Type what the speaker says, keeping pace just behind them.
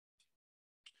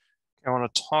I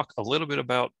want to talk a little bit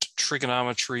about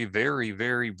trigonometry very,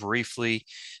 very briefly,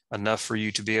 enough for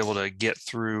you to be able to get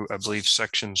through, I believe,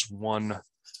 sections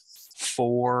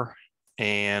 1.4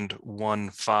 and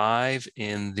 1.5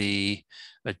 in the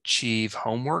Achieve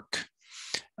homework.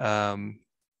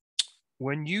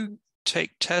 When you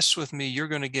take tests with me, you're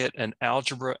going to get an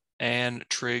algebra and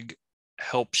trig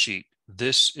help sheet.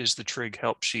 This is the trig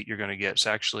help sheet you're going to get. It's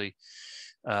actually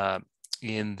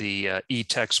in the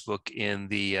e-textbook in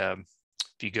the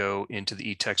if you go into the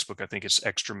e-textbook, I think it's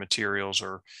extra materials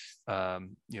or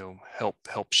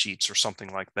help sheets or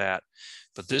something like that.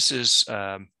 But this is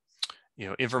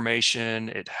information.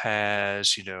 It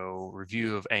has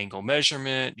review of angle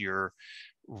measurement, your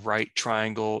right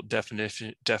triangle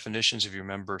definitions, if you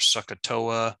remember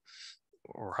SOHCAHTOA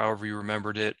or however you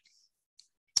remembered it,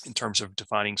 in terms of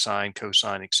defining sine,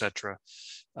 cosine, etc.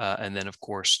 And then, of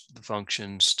course, the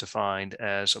functions defined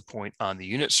as a point on the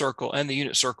unit circle and the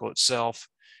unit circle itself.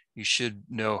 You should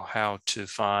know how to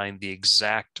find the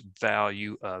exact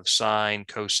value of sine,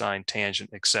 cosine,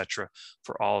 tangent, etc.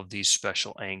 for all of these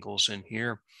special angles in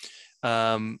here.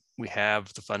 We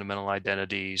have the fundamental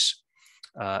identities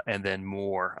and then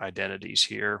more identities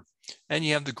here. And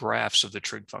you have the graphs of the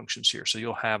trig functions here. So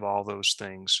you'll have all those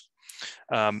things.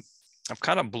 I've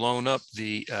kind of blown up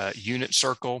the unit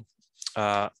circle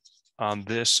on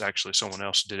this. Actually, someone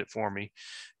else did it for me,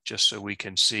 just so we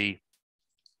can see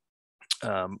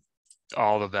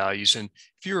all the values. And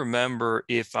if you remember,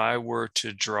 if I were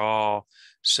to draw,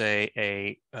 say,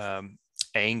 a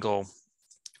angle,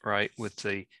 right, with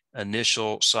the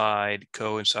initial side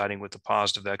coinciding with the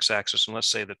positive x-axis, and let's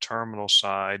say the terminal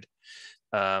side,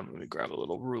 let me grab a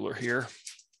little ruler here.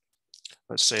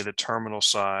 Let's say the terminal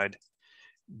side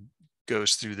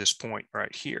goes through this point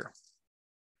right here.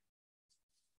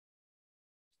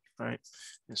 Right,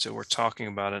 and so we're talking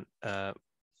about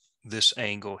this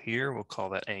angle here. We'll call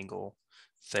that angle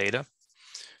theta.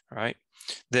 Right,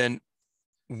 then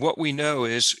what we know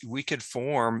is we could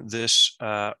form this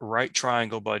right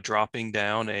triangle by dropping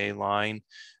down a line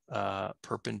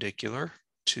perpendicular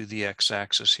to the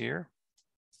x-axis here.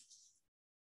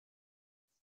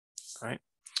 Right,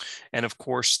 and of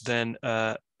course then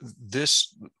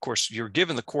this, of course, you're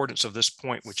given the coordinates of this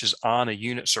point, which is on a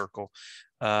unit circle.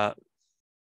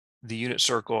 The unit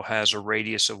circle has a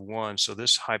radius of 1. So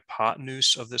this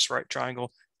hypotenuse of this right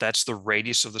triangle, that's the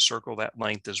radius of the circle. That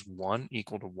length is 1,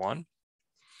 equal to 1.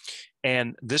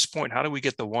 And this point, how do we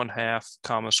get the 1/2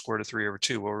 comma square root of 3 over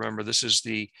 2? Well, remember, this is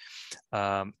the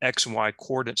x and y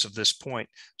coordinates of this point.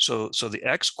 So the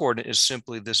x coordinate is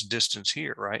simply this distance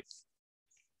here, right?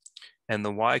 And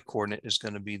the y coordinate is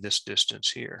going to be this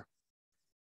distance here.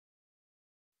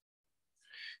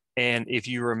 And if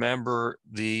you remember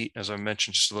as I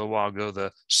mentioned just a little while ago,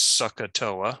 the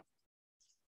SOHCAHTOA,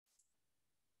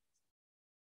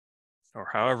 or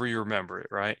however you remember it,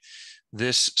 right?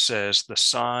 This says the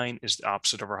sine is the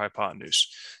opposite of our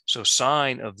hypotenuse. So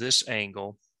sine of this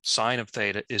angle, sine of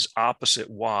theta, is opposite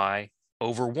y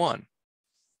over 1.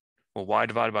 Well, y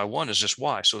divided by 1 is just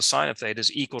y. So the sine of theta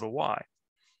is equal to y.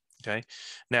 Okay.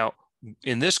 Now,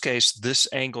 in this case, this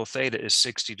angle theta is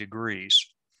 60 degrees.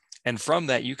 And from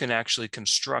that, you can actually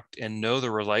construct and know the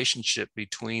relationship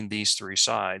between these three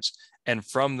sides. And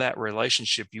from that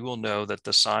relationship, you will know that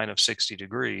the sine of 60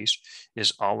 degrees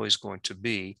is always going to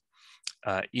be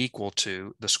equal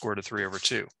to the square root of 3 over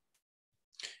 2.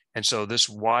 And so this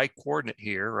y coordinate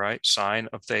here, right, sine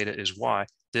of theta is y.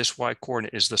 This y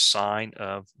coordinate is the sine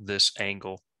of this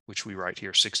angle, which we write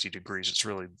here 60 degrees. It's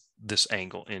really this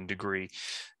angle in degree.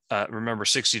 Remember,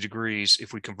 60 degrees,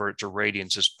 if we convert it to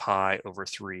radians, is pi over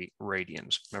 3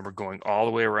 radians. Remember, going all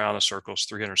the way around a circle is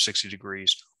 360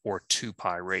 degrees, or 2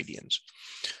 pi radians.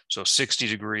 So 60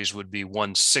 degrees would be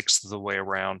 1/6 of the way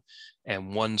around,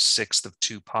 and 1/6 of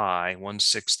 2 pi,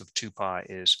 1/6 of 2 pi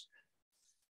is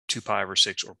 2 pi over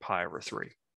 6, or pi over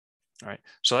 3. All right,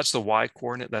 so that's the y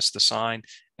coordinate, that's the sine.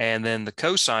 And then the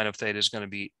cosine of theta is going to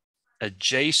be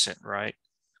adjacent, right?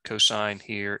 Cosine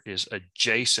here is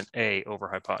adjacent a over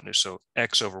hypotenuse, so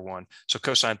x over 1. So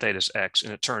cosine theta is x,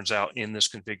 and it turns out in this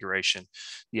configuration,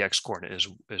 the x coordinate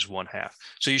is 1/2.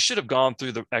 So you should have gone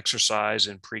through the exercise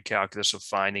in pre-calculus of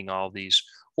finding all these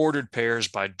ordered pairs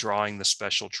by drawing the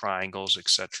special triangles,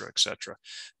 etc., etc.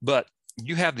 But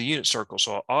you have the unit circle,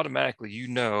 so automatically you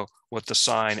know what the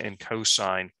sine and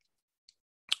cosine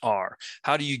are.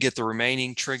 How do you get the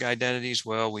remaining trig identities?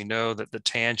 Well, we know that the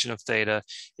tangent of theta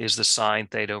is the sine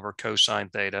theta over cosine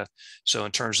theta. So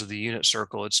in terms of the unit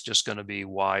circle, it's just going to be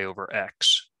y over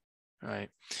x, right?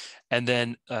 And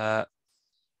then the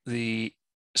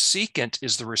secant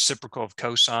is the reciprocal of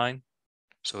cosine.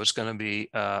 So it's going to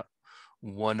be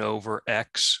 1 over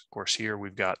x. Of course, here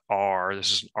we've got r.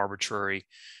 This is an arbitrary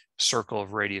circle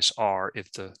of radius r.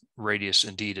 If the radius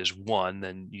indeed is 1,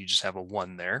 then you just have a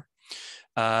 1 there.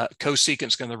 Cosecant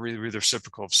is going to be the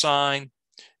reciprocal of sine,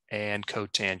 and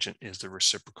cotangent is the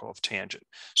reciprocal of tangent.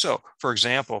 So, for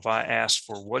example, if I asked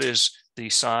for what is the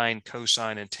sine,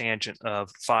 cosine, and tangent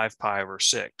of 5 pi over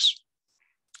 6,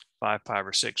 5 pi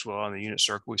over 6, well, on the unit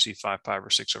circle, we see 5 pi over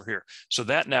 6 over here. So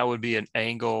that now would be an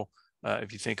angle,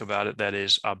 if you think about it, that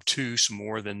is obtuse,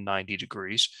 more than 90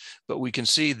 degrees. But we can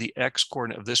see the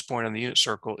x-coordinate of this point on the unit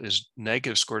circle is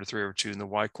negative square root of 3 over 2, and the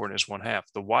y-coordinate is 1/2.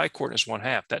 The y-coordinate is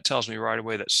 1/2. That tells me right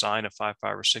away that sine of 5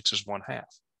 pi over 6 is 1/2.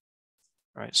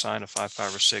 Right, sine of 5 pi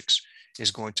over 6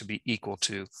 is going to be equal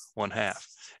to 1/2.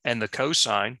 And the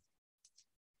cosine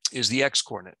is the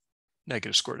x-coordinate,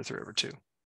 negative square root of 3 over 2.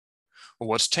 Well,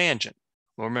 what's tangent?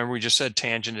 Well, remember we just said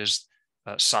tangent is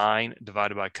sine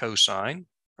divided by cosine,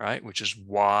 right, which is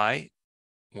y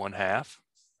 1/2,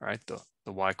 right, the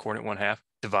y-coordinate 1/2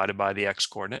 divided by the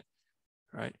x-coordinate,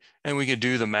 right? And we could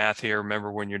do the math here.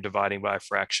 Remember, when you're dividing by a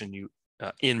fraction, you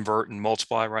invert and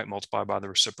multiply, right? Multiply by the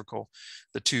reciprocal.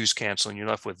 The 2's cancel, and you're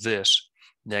left with this,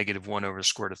 negative 1 over the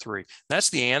square root of 3.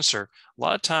 That's the answer. A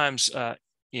lot of times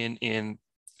in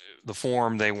the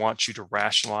form, they want you to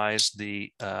rationalize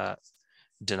the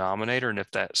denominator, and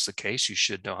if that's the case, you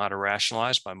should know how to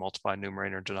rationalize by multiplying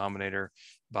numerator and denominator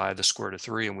by the square root of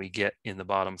 3, and we get in the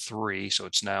bottom 3, so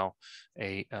it's now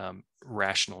a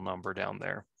rational number down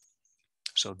there.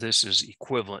 So this is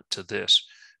equivalent to this.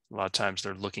 A lot of times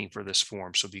they're looking for this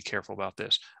form, so be careful about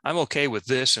this. I'm okay with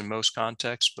this in most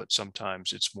contexts, but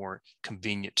sometimes it's more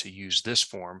convenient to use this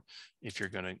form if you're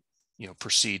going to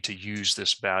proceed to use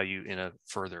this value in a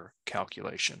further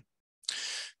calculation.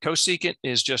 Cosecant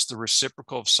is just the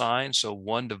reciprocal of sine, so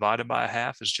 1 divided by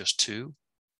 1/2 is just 2.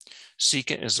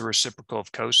 Secant is the reciprocal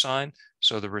of cosine,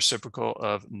 so the reciprocal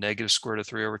of negative square root of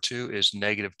 3 over 2 is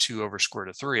negative 2 over square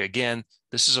root of 3. Again,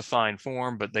 this is a fine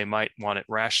form, but they might want it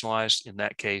rationalized. In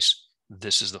that case,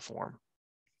 this is the form.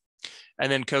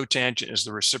 And then cotangent is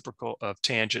the reciprocal of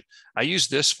tangent. I use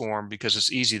this form because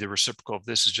it's easy. The reciprocal of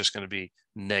this is just going to be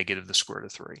negative the square root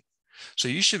of 3. So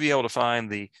you should be able to find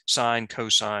the sine,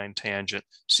 cosine, tangent,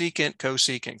 secant,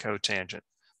 cosecant, cotangent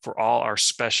for all our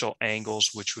special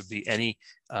angles, which would be any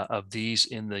of these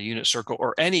in the unit circle,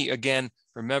 or any, again,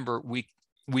 remember,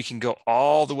 we can go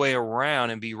all the way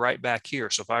around and be right back here.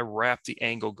 So if I wrap the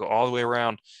angle, go all the way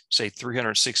around, say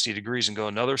 360 degrees, and go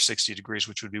another 60 degrees,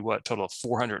 which would be what, total of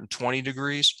 420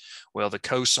 degrees? Well, the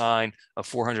cosine of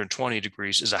 420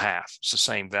 degrees is 1/2. It's the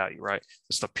same value, right?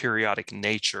 It's the periodic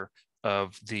nature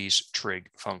of these trig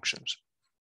functions.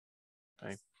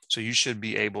 Okay, so you should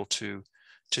be able to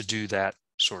do that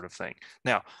sort of thing.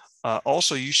 Now,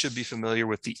 also you should be familiar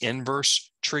with the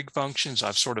inverse trig functions.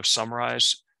 I've sort of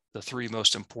summarized the 3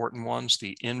 most important ones: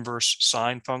 the inverse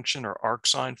sine function or arc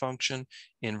sine function,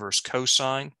 inverse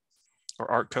cosine or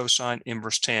arc cosine,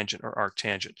 inverse tangent or arc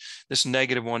tangent. This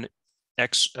negative one,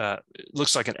 x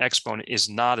looks like an exponent, is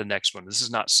not an exponent. This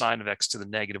is not sine of x to the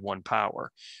negative 1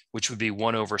 power, which would be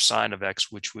 1 over sine of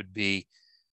x, which would be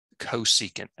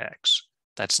cosecant x.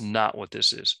 That's not what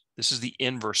this is. This is the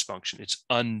inverse function. It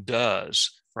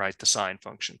undoes, right, the sine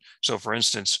function. So for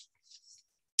instance,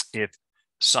 if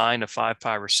sine of 5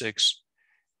 pi over 6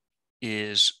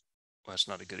 is, well, that's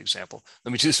not a good example.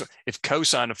 Let me do this one. If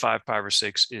cosine of 5 pi over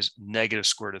 6 is negative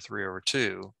square root of 3 over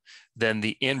 2, then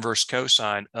the inverse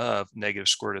cosine of negative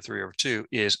square root of 3 over 2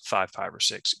 is 5 pi over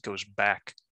 6. It goes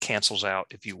back, cancels out,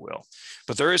 if you will.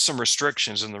 But there is some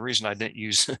restrictions, and the reason I didn't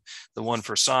use the one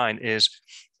for sine is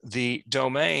the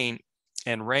domain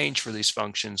and range for these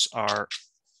functions are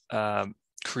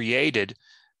created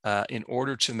in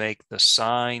order to make the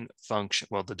sine function,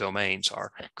 well, the domains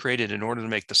are created in order to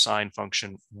make the sine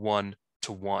function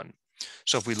 1-to-1.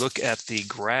 So if we look at the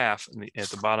graph at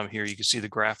the bottom here, you can see the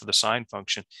graph of the sine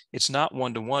function. It's not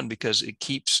 1-to-1 because it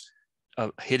keeps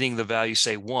hitting the value,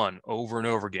 say 1, over and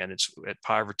over again. It's at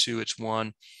pi over 2, it's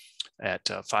 1. At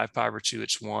 5 pi over 2,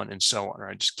 it's 1, and so on.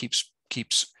 Right? It just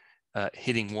keeps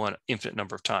hitting 1 infinite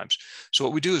number of times. So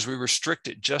what we do is we restrict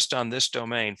it just on this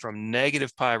domain from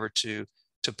negative pi over 2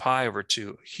 to pi over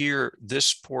 2. Here,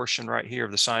 this portion right here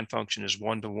of the sine function is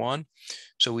 1-to-1.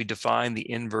 So we define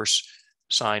the inverse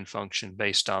sine function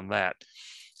based on that.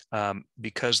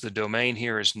 Because the domain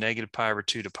here is negative pi over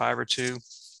 2 to pi over 2,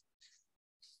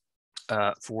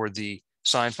 for the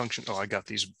sine function, oh, I got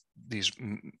these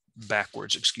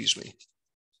backwards, excuse me.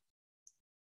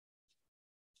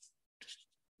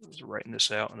 I was writing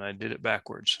this out and I did it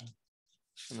backwards.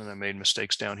 And then I made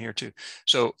mistakes down here too.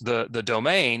 So the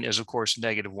domain is, of course,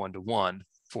 negative 1-to-1.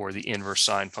 for the inverse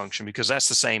sine function, because that's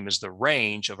the same as the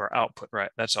range of our output,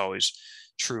 right? That's always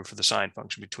true for the sine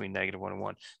function between -1 and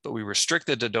 1. But we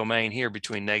restricted the domain here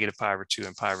between -π/2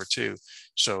 and π/2.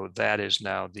 So that is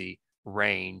now the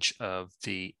range of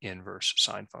the inverse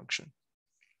sine function.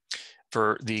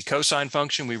 For the cosine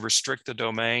function, we restrict the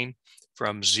domain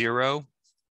from 0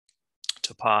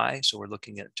 to pi. So we're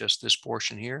looking at just this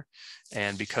portion here.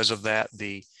 And because of that,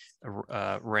 the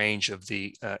range of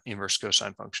the inverse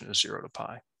cosine function is 0 to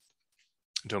pi.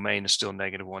 Domain is still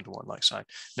 -1 to 1 like sine.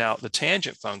 Now the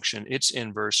tangent function, its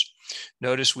inverse,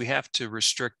 notice we have to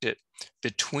restrict it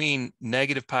between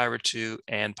 -π/2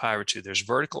 and π/2. There's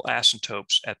vertical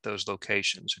asymptotes at those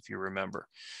locations, if you remember.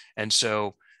 And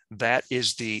so that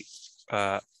is the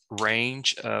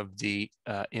range of the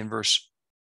inverse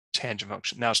tangent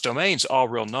function. Now its domain's all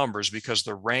real numbers because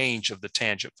the range of the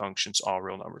tangent function's all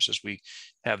real numbers as we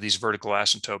have these vertical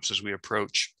asymptotes as we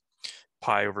approach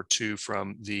π/2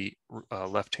 from the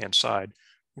left-hand side,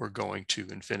 we're going to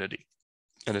infinity.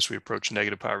 And as we approach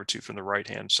 -π/2 from the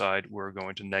right-hand side, we're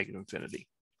going to -infinity.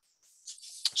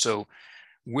 So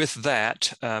with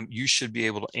that, you should be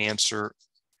able to answer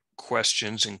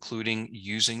questions, including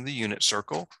using the unit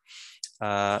circle,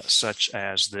 such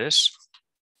as this.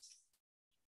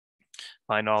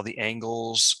 Find all the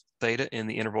angles theta in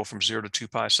the interval from 0 to 2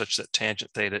 pi such that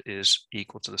tangent theta is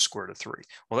equal to the square root of 3.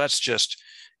 Well, that's just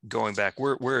going back.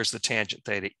 Where is the tangent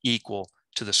theta equal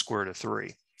to the square root of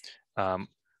 3?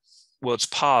 Well, it's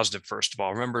positive, first of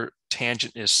all. Remember,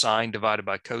 tangent is sine divided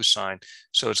by cosine.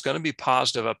 So it's going to be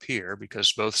positive up here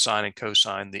because both sine and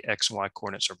cosine, the x and y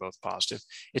coordinates are both positive.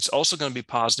 It's also going to be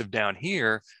positive down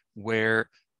here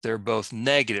where they're both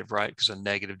negative, right? Because a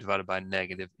negative divided by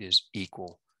negative is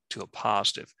equal to a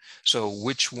positive. So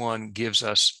which one gives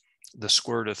us the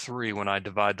square root of 3 when I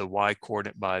divide the y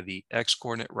coordinate by the x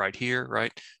coordinate right here,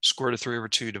 right? Square root of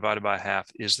 3/2 divided by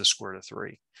half is the square root of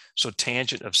 3. So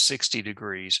tangent of 60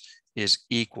 degrees is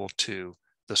equal to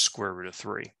the square root of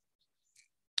 3,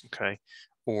 okay?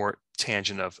 Or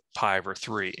tangent of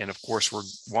π/3. And of course, we're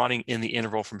wanting in the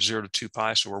interval from 0 to 2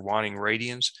 pi, so we're wanting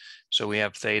radians. So we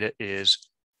have theta is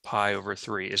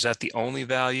π/3. Is that the only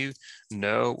value?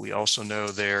 No, we also know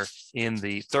there in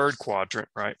the third quadrant,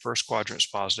 right? First quadrant is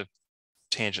positive,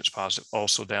 tangent's positive.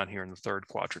 Also down here in the third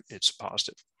quadrant, it's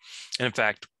positive. And in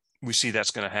fact, we see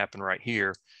that's going to happen right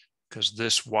here because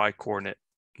this y coordinate,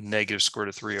 -square root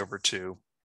of 3/2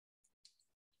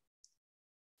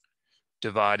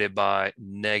 divided by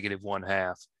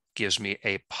 -1/2 gives me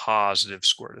a positive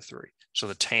square root of 3. So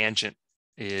the tangent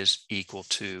is equal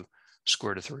to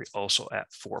square root of 3 also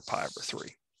at 4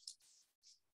 pi/3.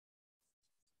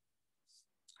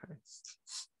 Okay.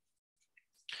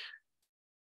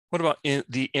 What about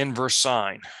the inverse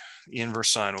sine? The inverse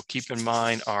sine, well, keep in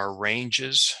mind our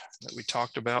ranges that we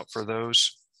talked about for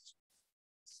those.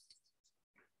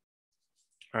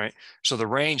 All right, so the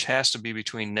range has to be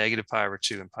between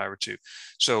 -π/2 and π/2.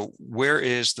 So where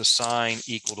is the sine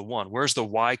equal to 1? Where's the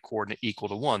y coordinate equal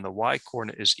to 1? The y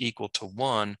coordinate is equal to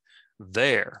 1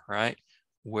 there, right?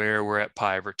 Where we're at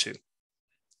π/2.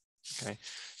 Okay,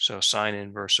 so sine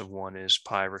inverse of 1 is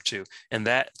π/2. And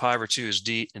that π/2 is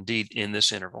indeed in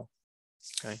this interval.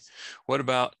 Okay, what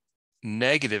about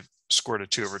negative square root of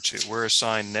 2/2? Where is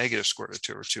sine negative square root of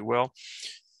 2/2? Well,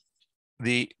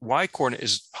 the y coordinate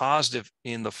is positive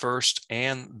in the first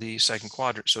and the second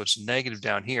quadrant, so it's negative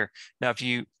down here. Now, if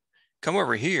you come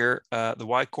over here, the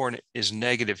y coordinate is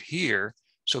negative here,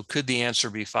 so could the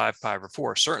answer be 5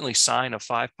 pi/4? Certainly sine of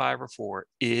 5 pi/4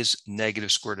 is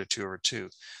negative square root of 2/2,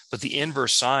 but the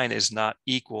inverse sine is not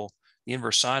equal. The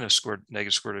inverse sine of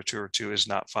negative square root of 2/2 is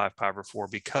not 5 pi/4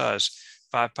 because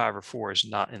 5 pi/4 is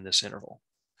not in this interval.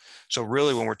 So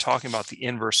really, when we're talking about the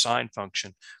inverse sine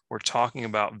function, we're talking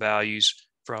about values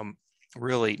from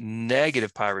really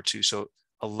negative π/2. So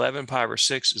 11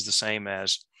 pi/6 is the same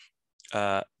as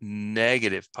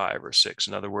negative π/6.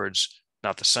 In other words,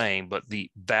 not the same, but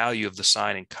the value of the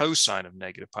sine and cosine of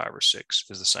negative π/6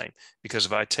 is the same. Because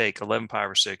if I take 11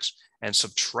 pi/6 and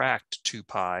subtract 2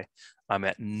 pi, I'm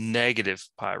at negative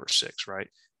π/6, right?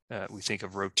 We think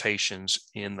of rotations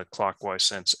in the clockwise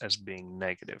sense as being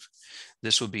negative.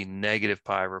 This will be negative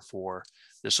π/4,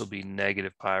 this will be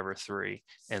negative π/3,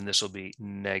 and this will be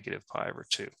negative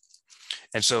π/2.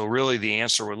 And so really the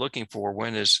answer we're looking for,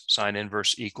 when is sine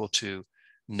inverse equal to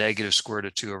negative square root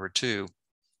of 2/2?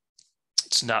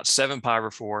 It's not 7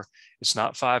 pi/4, it's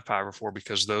not 5 pi/4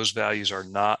 because those values are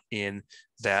not in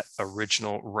that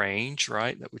original range,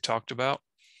 right, that we talked about.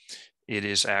 It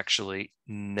is actually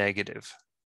negative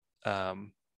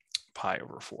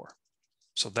pi/4.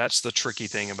 So that's the tricky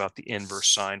thing about the inverse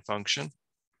sine function.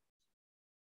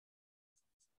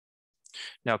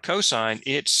 Now cosine,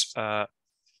 its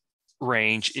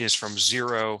range is from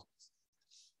 0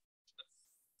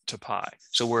 to pi.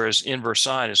 So whereas inverse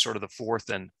sine is sort of the fourth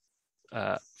and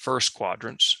first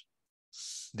quadrants,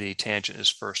 the tangent is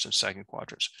first and second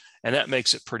quadrants. And that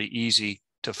makes it pretty easy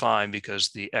to find because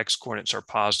the x coordinates are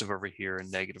positive over here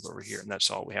and negative over here, and that's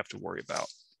all we have to worry about.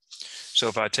 So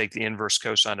if I take the inverse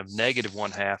cosine of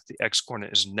 -1/2, the x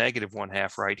coordinate is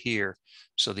 -1/2 right here.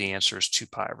 So the answer is 2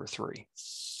 pi over 3.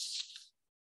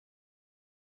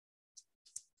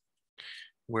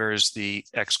 Where is the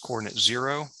x coordinate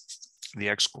 0? The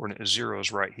x coordinate is 0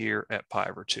 is right here at pi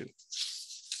over 2.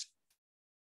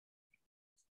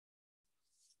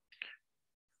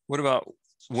 What about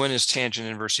when is tangent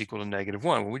inverse equal to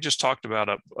 -1? Well, we just talked about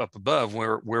up above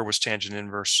where was tangent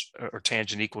inverse or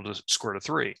tangent equal to square root of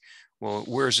 3. Well,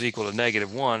 where is it equal to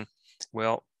 -1?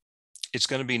 Well, it's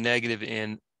going to be negative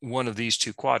in one of these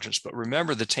two quadrants. But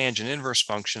remember, the tangent inverse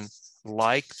function,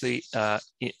 like the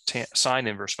sine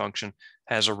inverse function,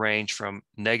 has a range from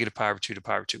 -pi/2 to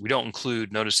pi/2. We don't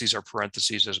include, notice these are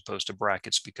parentheses as opposed to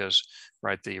brackets because,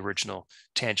 right, the original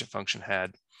tangent function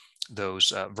had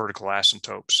those vertical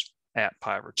asymptotes at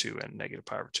pi/2 and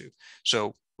 -pi/2.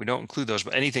 So we don't include those,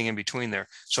 but anything in between there.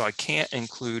 So I can't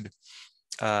include,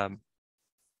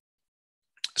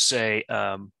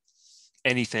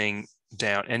 anything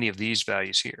down, any of these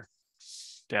values here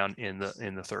down in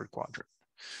the third quadrant.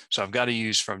 So I've got to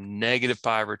use from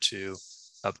 -pi/2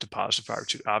 up to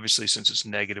 +pi/2. Obviously, since it's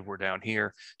negative, we're down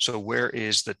here. So where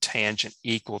is the tangent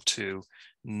equal to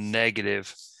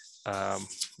negative? Let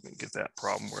me get that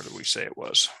problem. Where did we say it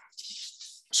was?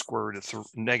 Square root of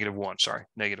 -1. Sorry,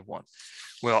 -1.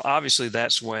 Well, obviously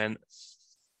that's when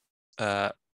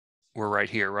we're right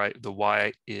here, right? The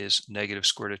y is negative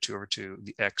square root of 2 over 2.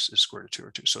 The x is square root of 2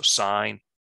 over 2. So sine,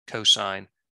 cosine,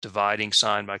 dividing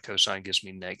sine by cosine gives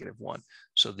me -1.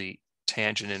 So the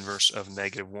tangent inverse of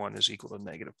 -1 is equal to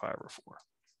 -pi/4.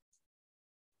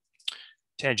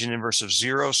 Tangent inverse of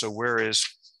 0. So where is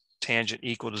tangent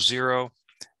equal to 0?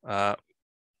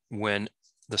 When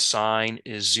the sine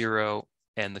is 0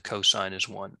 and the cosine is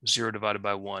 1. 0 divided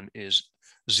by 1 is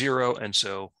 0, and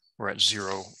so we're at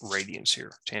 0 radians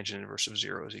here. Tangent inverse of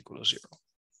 0 is equal to 0.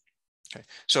 Okay,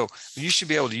 so you should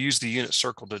be able to use the unit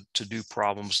circle to do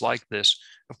problems like this.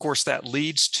 Of course, that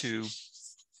leads to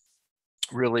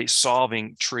really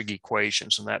solving trig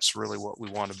equations, and that's really what we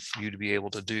want you to be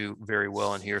able to do very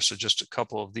well in here. So just a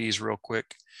couple of these real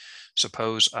quick.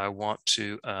 Suppose I want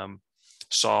to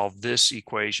solve this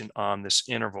equation on this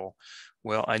interval.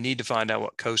 Well, I need to find out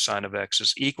what cosine of x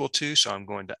is equal to, so I'm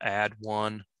going to add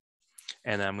 1,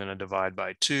 and I'm going to divide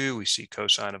by 2. We see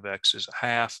cosine of x is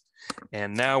 1/2.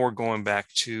 And now we're going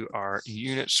back to our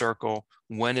unit circle.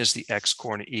 When is the x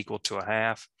coordinate equal to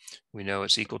 1/2? We know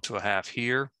it's equal to 1/2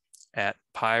 here at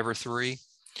pi/3.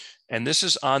 And this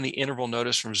is on the interval,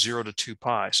 notice, from 0 to 2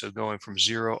 pi. So going from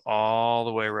 0 all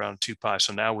the way around 2 pi.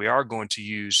 So now we are going to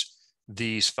use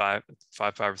these 5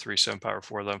 pi/3, 7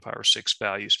 pi/4, 11 pi/6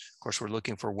 values. Of course, we're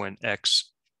looking for when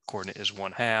x coordinate is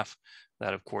 1/2.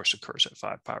 That, of course, occurs at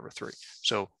 5 pi/3.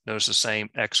 So notice the same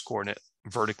x coordinate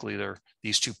vertically there.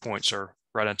 These 2 points are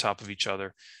right on top of each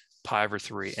other,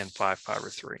 pi/3 and 5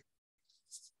 pi/3.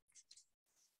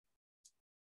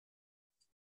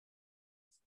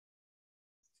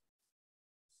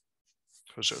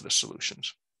 Those are the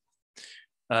solutions.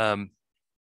 Okay.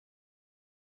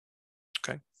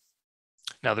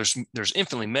 Now there's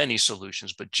infinitely many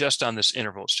solutions, but just on this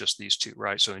interval, it's just these two,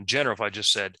 right? So in general, if I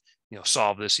just said,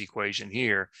 solve this equation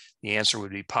here, the answer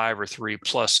would be pi/3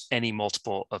 plus any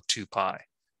multiple of 2 pi,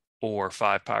 or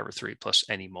 5 pi/3 plus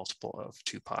any multiple of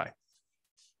 2 pi.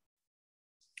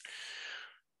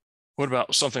 What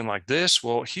about something like this?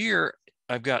 Well, here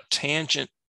I've got tangent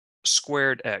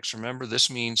squared x. Remember, this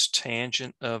means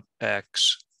tangent of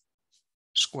x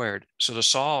squared. So to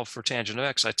solve for tangent of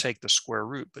x, I take the square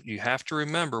root. But you have to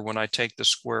remember, when I take the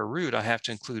square root, I have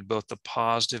to include both the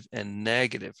positive and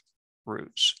negative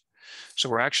roots. So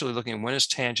we're actually looking at when is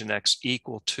tangent x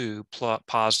equal to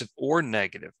positive or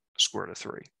negative square root of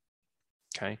 3.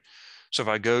 Okay, so if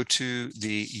I go to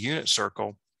the unit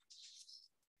circle,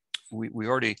 we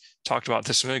already talked about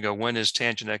this a minute ago. When is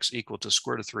tangent x equal to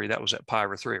square root of 3? That was at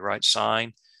pi/3, right?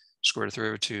 Sine square root of 3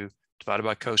 over 2 divided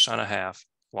by cosine of 1/2,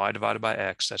 y divided by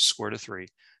x, that's square root of 3.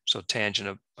 So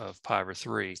tangent of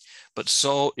pi/3. But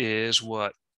so is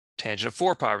what? Tangent of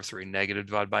 4 pi/3. Negative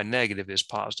divided by negative is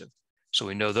positive. So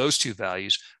we know those two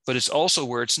values, but it's also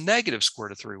where it's negative square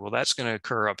root of 3. Well, that's going to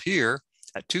occur up here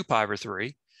at 2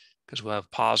 pi/3, because we'll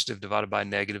have positive divided by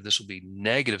negative. This will be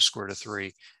negative square root of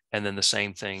 3. And then the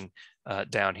same thing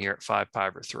down here at 5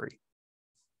 pi/3,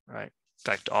 right? In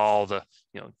fact, all the,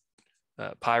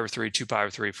 pi over 3, 2 pi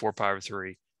over 3, 4 pi over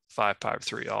 3, 5 pi over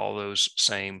 3, all those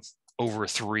same over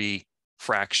 3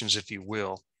 fractions, if you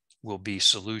will be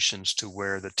solutions to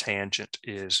where the tangent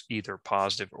is either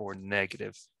positive or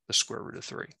negative the square root of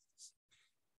 3.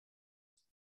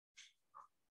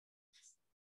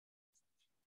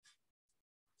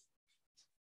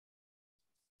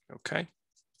 Okay.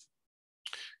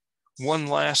 One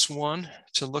last one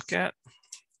to look at.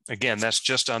 Again, that's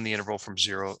just on the interval from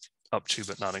 0 up to,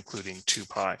 but not including 2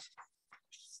 pi.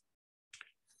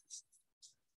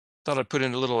 Thought I'd put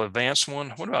in a little advanced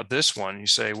one. What about this one? You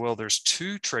say, well, there's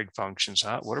 2 trig functions.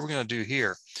 Huh? What are we going to do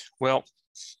here? Well,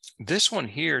 this one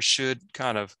here should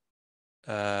kind of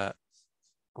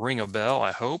ring a bell,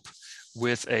 I hope,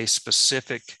 with a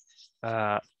specific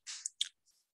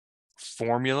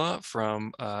formula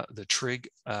from the trig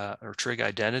or trig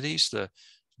identities, the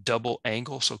double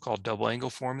angle, so-called double angle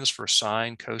formulas for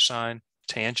sine, cosine,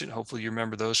 tangent. Hopefully you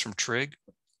remember those from trig.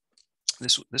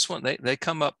 This one, they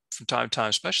come up from time to time,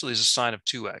 especially as a sine of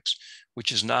 2x,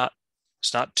 which is not,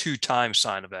 it's not 2 times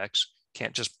sine of x.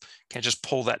 Can't just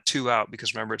pull that 2 out,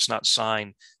 because remember, it's not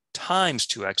sine times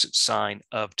 2x, it's sine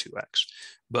of 2x.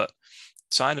 But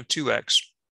sine of 2x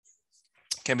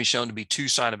can be shown to be 2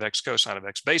 sine of x cosine of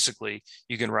x. Basically,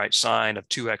 you can write sine of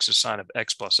 2x as sine of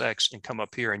x plus x and come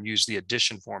up here and use the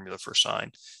addition formula for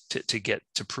sine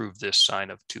to prove this sine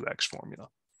of 2x formula.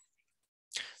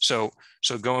 So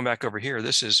going back over here,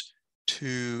 this is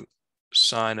 2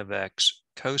 sine of x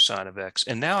cosine of x.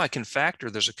 And now I can factor,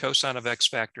 there's a cosine of x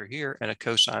factor here and a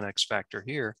cosine x factor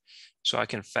here. So I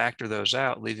can factor those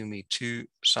out, leaving me 2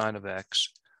 sine of x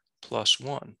plus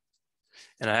 1.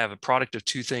 And I have a product of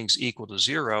 2 things equal to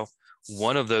 0.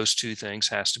 One of those 2 things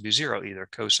has to be 0. Either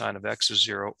cosine of x is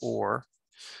 0 or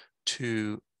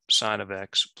 2 sine of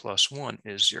x plus 1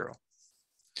 is 0.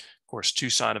 Of course, 2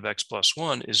 sine of x plus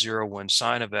 1 is 0 when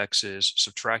sine of x is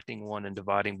subtracting 1 and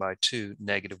dividing by 2,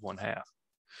 negative 1/2.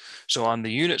 So on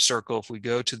the unit circle, if we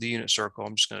go to the unit circle,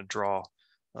 I'm just going to draw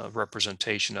a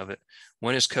representation of it.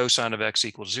 When is cosine of x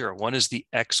equal to 0? When is the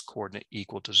x coordinate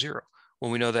equal to 0?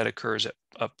 Well, we know that occurs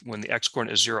when the x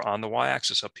coordinate is 0 on the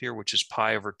y-axis up here, which is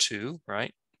pi over 2,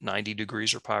 right? 90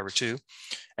 degrees or pi over 2.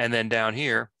 And then down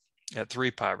here at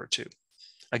 3 pi over 2.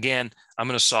 Again, I'm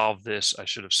going to solve this, I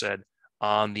should have said,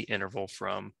 on the interval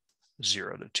from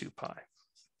 0 to 2 pi.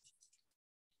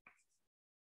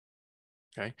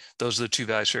 Okay, those are the 2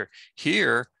 values here.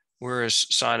 Here, whereas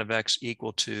sine of x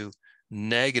equal to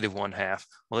negative 1/2.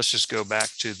 Well, let's just go back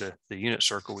to the unit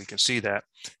circle. We can see that.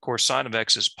 Of course, sine of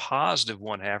x is positive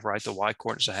 1/2, right? The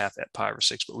y-coordinate is a half at pi over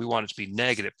 6, but we want it to be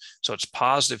negative. So it's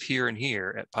positive here and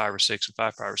here at pi over 6 and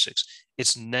 5 pi over 6.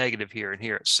 It's negative here and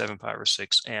here at 7 pi over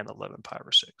 6 and 11 pi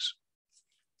over 6.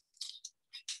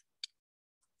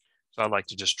 So I'd like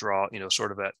to just draw,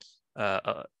 sort of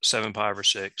at 7 pi over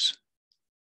 6.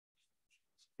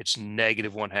 It's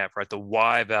negative 1/2, right? The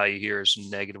y value here is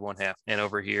negative 1/2. And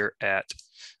over here at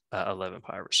 11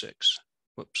 pi over 6.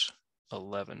 Whoops,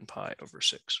 11 pi over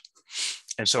 6.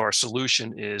 And so our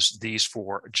solution is these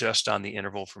 4 just on the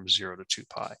interval from 0 to 2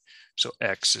 pi. So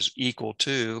x is equal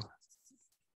to,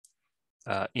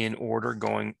 in order,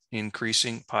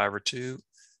 increasing, pi over 2,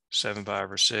 7 pi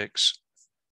over 6,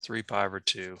 3 pi over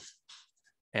 2,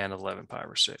 and 11 pi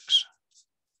over 6.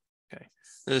 Okay,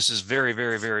 this is very,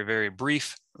 very, very, very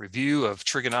brief review of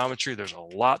trigonometry. There's a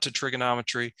lot to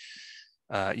trigonometry.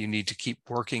 You need to keep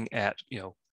working at,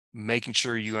 making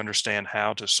sure you understand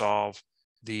how to solve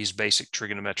these basic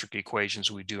trigonometric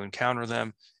equations. We do encounter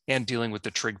them, and dealing with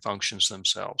the trig functions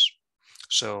themselves.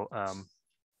 So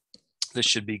this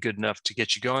should be good enough to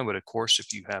get you going. But of course,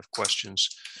 if you have questions,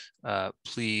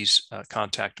 please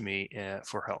contact me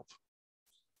for help.